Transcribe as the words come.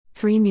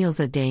3 meals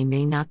a day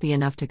may not be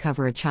enough to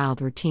cover a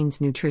child or teen's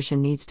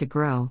nutrition needs to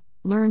grow,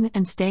 learn,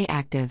 and stay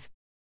active.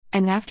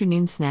 An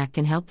afternoon snack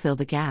can help fill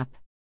the gap.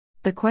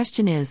 The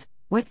question is,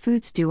 what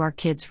foods do our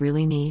kids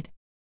really need?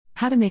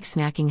 How to make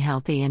snacking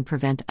healthy and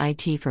prevent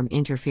it from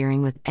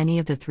interfering with any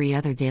of the 3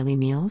 other daily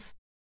meals?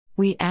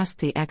 We asked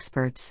the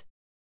experts.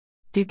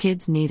 Do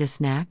kids need a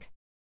snack?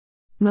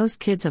 Most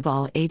kids of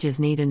all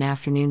ages need an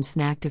afternoon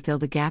snack to fill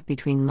the gap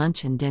between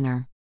lunch and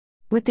dinner.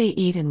 What they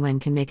eat and when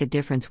can make a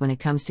difference when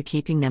it comes to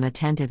keeping them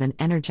attentive and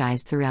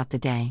energized throughout the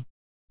day.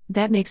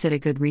 That makes it a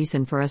good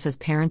reason for us as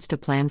parents to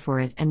plan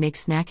for it and make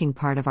snacking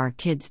part of our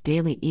kids'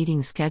 daily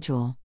eating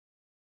schedule.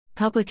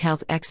 Public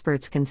health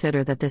experts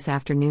consider that this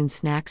afternoon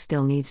snack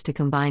still needs to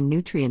combine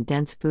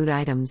nutrient-dense food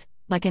items,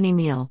 like any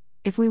meal,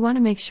 if we want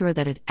to make sure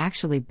that it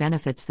actually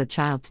benefits the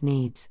child's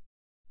needs.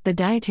 The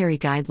Dietary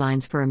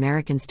Guidelines for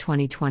Americans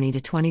 2020 to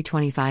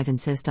 2025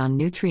 insist on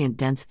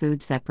nutrient-dense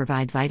foods that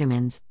provide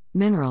vitamins,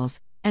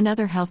 minerals, and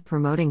other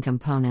health-promoting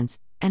components,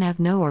 and have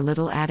no or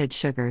little added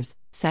sugars,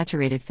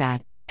 saturated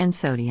fat, and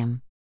sodium.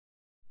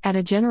 At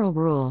a general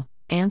rule,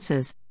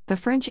 ANSES, the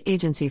French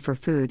Agency for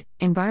Food,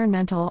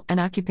 Environmental and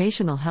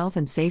Occupational Health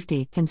and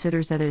Safety,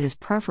 considers that it is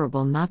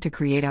preferable not to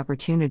create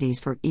opportunities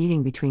for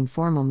eating between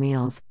formal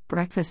meals,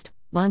 breakfast,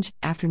 lunch,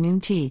 afternoon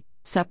tea,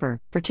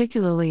 supper,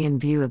 particularly in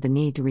view of the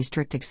need to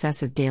restrict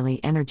excessive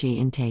daily energy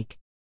intake.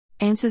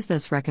 ANSES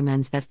thus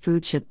recommends that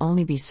food should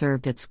only be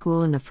served at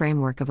school in the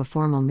framework of a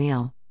formal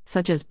meal,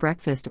 such as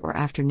breakfast or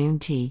afternoon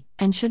tea,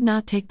 and should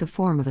not take the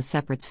form of a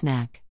separate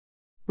snack.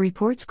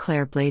 Reports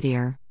Claire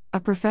Bladier, a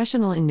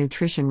professional in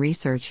nutrition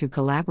research who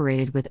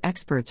collaborated with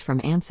experts from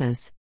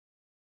ANSES.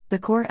 The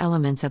core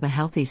elements of a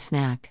healthy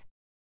snack.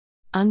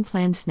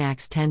 Unplanned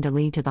snacks tend to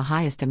lead to the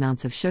highest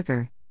amounts of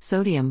sugar,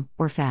 sodium,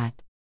 or fat.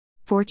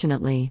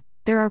 Fortunately,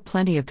 there are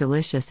plenty of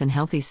delicious and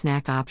healthy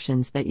snack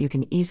options that you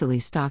can easily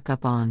stock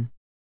up on.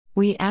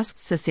 We asked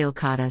Cecile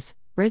Cottas,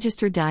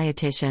 registered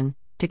dietitian,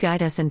 to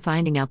guide us in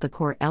finding out the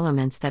core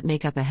elements that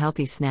make up a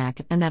healthy snack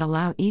and that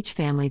allow each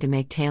family to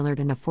make tailored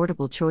and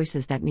affordable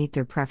choices that meet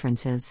their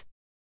preferences.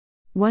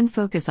 1.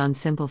 Focus on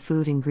simple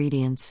food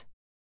ingredients.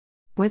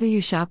 Whether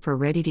you shop for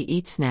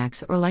ready-to-eat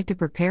snacks or like to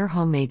prepare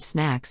homemade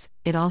snacks,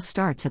 it all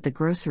starts at the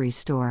grocery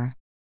store.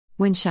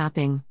 When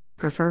shopping,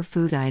 prefer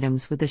food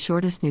items with the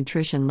shortest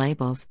nutrition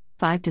labels,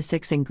 5 to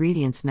 6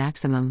 ingredients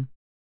maximum.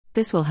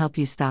 This will help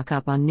you stock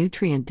up on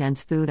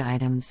nutrient-dense food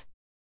items.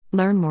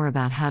 Learn more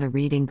about how to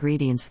read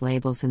ingredients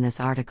labels in this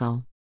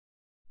article.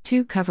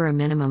 2. Cover a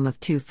minimum of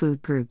 2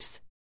 food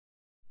groups.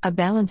 A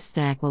balanced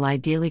snack will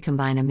ideally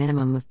combine a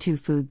minimum of 2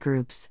 food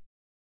groups.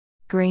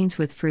 Grains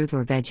with fruit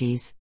or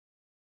veggies.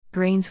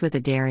 Grains with a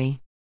dairy.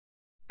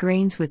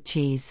 Grains with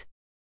cheese.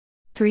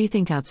 3.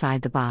 Think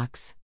outside the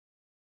box.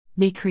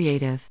 Be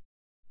creative.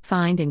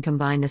 Find and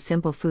combine the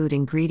simple food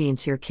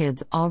ingredients your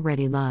kids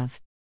already love.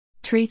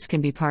 Treats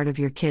can be part of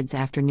your kids'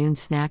 afternoon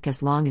snack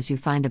as long as you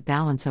find a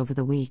balance over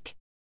the week.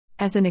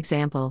 As an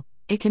example,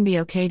 it can be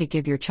okay to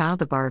give your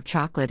child a bar of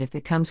chocolate if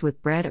it comes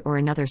with bread or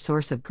another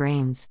source of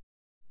grains.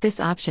 This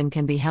option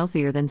can be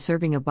healthier than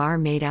serving a bar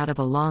made out of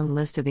a long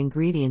list of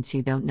ingredients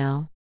you don't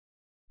know.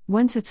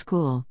 Once at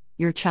school,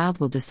 your child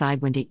will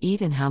decide when to eat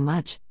and how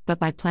much, but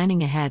by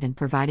planning ahead and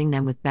providing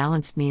them with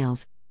balanced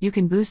meals, you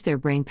can boost their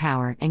brain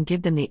power and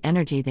give them the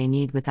energy they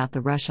need without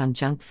the rush on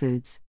junk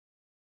foods.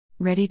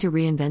 Ready to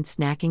reinvent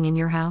snacking in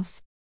your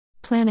house?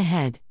 Plan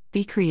ahead,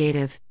 be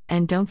creative,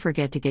 and don't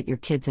forget to get your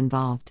kids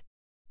involved.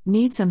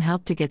 Need some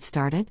help to get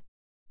started?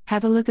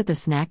 Have a look at the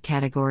snack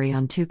category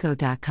on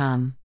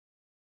tuco.com.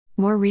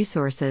 More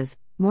resources: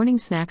 Morning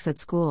Snacks at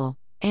School,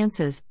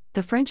 ANSES,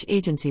 the French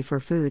Agency for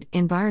Food,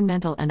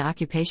 Environmental and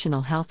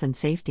Occupational Health and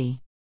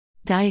Safety.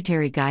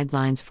 Dietary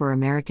Guidelines for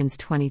Americans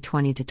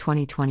 2020 to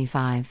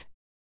 2025.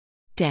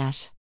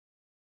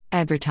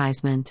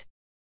 Advertisement.